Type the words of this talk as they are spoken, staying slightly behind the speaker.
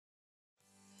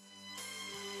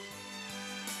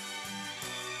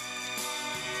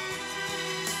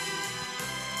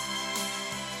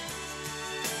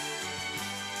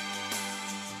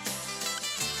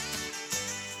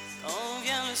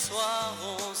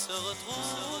se retrouve.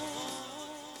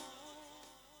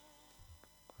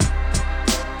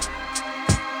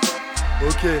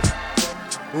 Ok,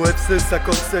 OFC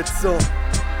 5700,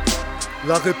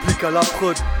 la réplique à la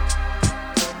prod.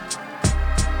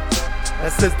 Un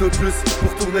 16 de plus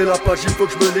pour tourner la page, il faut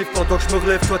que je me livre pendant que je me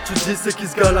relève. Toi tu dis c'est qui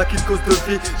ce gars là qui te cause de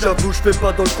vie. J'avoue je fais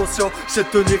pas dans le conscient, je sais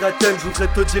tenir un thème. Je voudrais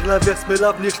te dire l'inverse mais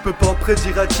l'avenir je peux pas en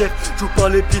prédire un tiers. Joue pas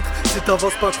les pitres, si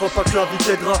t'avances pas crois pas que la vie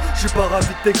t'aidera. Je suis pas ravi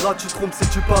de tes gras, tu trompes si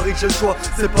tu paries que j'ai le choix.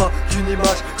 C'est pas qu'une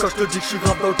image, quand je te dis que je suis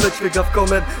grave dans le pet, je fais gaffe quand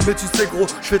même. Mais tu sais gros,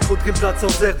 je fais trop de rimes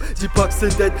sans air. Dis pas que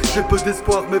c'est dead, j'ai peu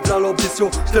d'espoir mais plein l'ambition.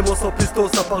 Je mon sans piston,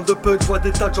 ça parle de punk, je vois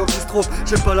des tas de gens qui se trompent.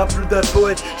 J'ai pas la plume d'un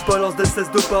poète, je balance des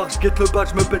 16 de part, je guette le bas,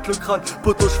 je me pète le crâne.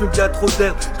 Poto je fume bien trop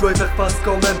d'air, je dois y faire face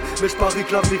quand même. Mais je parie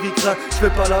que l'avenir il craint. Je fais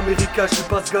pas l'américain, je suis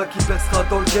pas ce gars qui perc'ra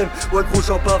dans le game. Ouais gros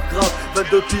j'en bave grave,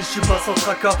 22 piges, je suis pas sans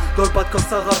tracas. Dans le bas quand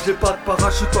ça rappe, j'ai pas de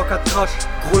parachute en cas de crash.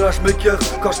 Gros là j'm'écoeurs,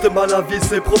 quand j'te mal à vie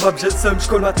c'est probable j'ai le seum.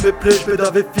 J'colmate mes plaies, j'vais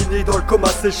d'avais fini dans le coma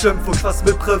c'est chum. Faut que je fasse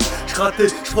mes preuves, j'raté,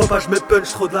 j'prends pas j'mets punch,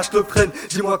 trop de là j'te freine.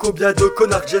 Dis-moi combien de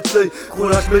connards j'ai l'œil. Gros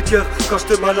là j'm'écoeurs, quand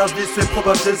j'te mal à vie c'est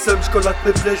probable j'ai le seum. J'colmate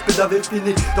mes plaies, j'vais d'avais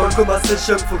fini dans le coma c'est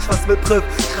chum. Faut que je fasse mes preuves,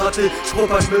 j'raté, j'prends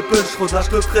pas j'mets punch, trop de là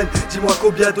j'te freine. Dis-moi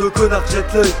combien de connards j'ai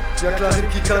l'œil. Y'a que la rime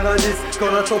qui canalise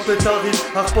quand la tempête arrive.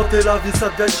 À reporter la vie ça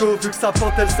devient chaud vu que sa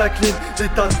pente elle s'incline. Des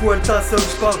tas de coups elle t'assomme,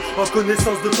 j'parle en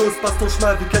connaissance de cause. Passe ton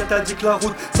chemin vu qu'elle t'indique la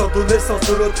route sans donner le sens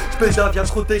de l'autre. J'pédale y'a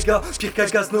trop de dégâts, pire qu'un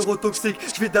gaz neurotoxique.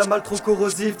 J'vis d'un mal trop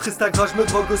corrosif, triste à gras j'me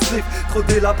drogue au slip. Trop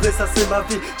délabré ça c'est ma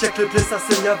vie, check les plaies ça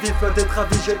c'est ma vie. Loin d'être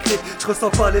ravi j'écris, j'ressens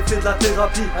pas l'effet de la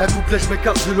thérapie. Un couplet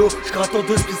j'm'écarte du lot, j'gratte en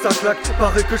 2-spee ça claque.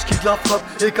 Pareil que j'quitte la frappe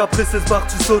et qu'après 16 barres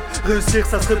tu sautes. Réussir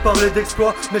ça serait parler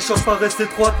d'exploit, mes chances paraissent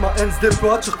étroites, ma haine se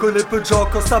déploie. Tu reconnais peu de gens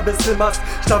quand ça baisse les masses.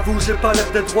 J't'avoue j'ai pas l'air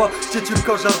d'être droit, j'titule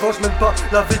quand j'avance, j'm'aime pas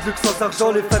la vie de luxe sans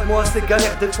argent. Les fins de mois c'est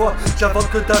galère des fois, j'invente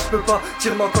que dalle j'peux pas.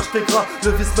 Tir-men quand j't'ai gras,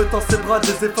 le vice me tend ses bras.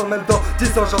 Des efforts même dans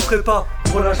 10 ans j'en ferai pas.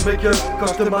 Gros là j'm'écoeurs, quand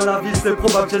j'te mal à vie c'est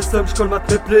probable j'ai le seum. J'colmate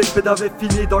mes plaies, j'fais d'avais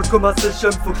fini dans le coma c'est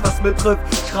chum. Faut que j'fasse mes preuves,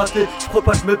 j'raté,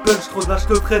 j'propage mes punch, trop de là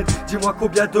j'te freine. Dis-moi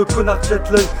combien de connards j'ai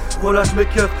l'œil. Gros là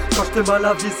j'm'écoeurs, quand j'te mal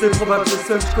à vie c'est probable j'ai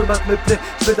le seum. J'colmate mes plaies,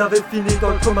 j'fais d'avais fini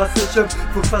dans le coma c'est chum.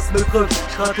 Faut que j'fasse mes preuves,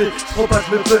 j'raté,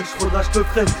 j'propage mes punch, trop de là j'te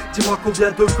freine. Dis-moi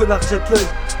combien de connards j'ai l'œil.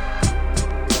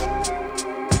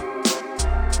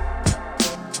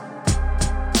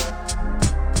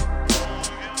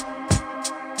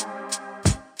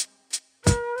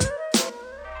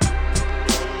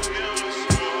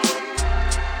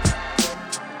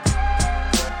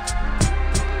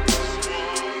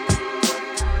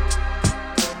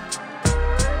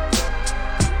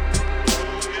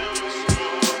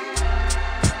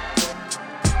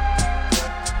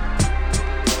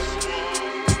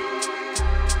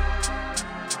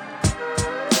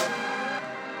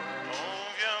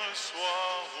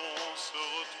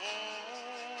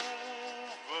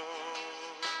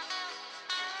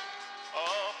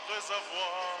 Après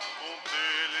avoir compté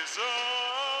les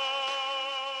heures.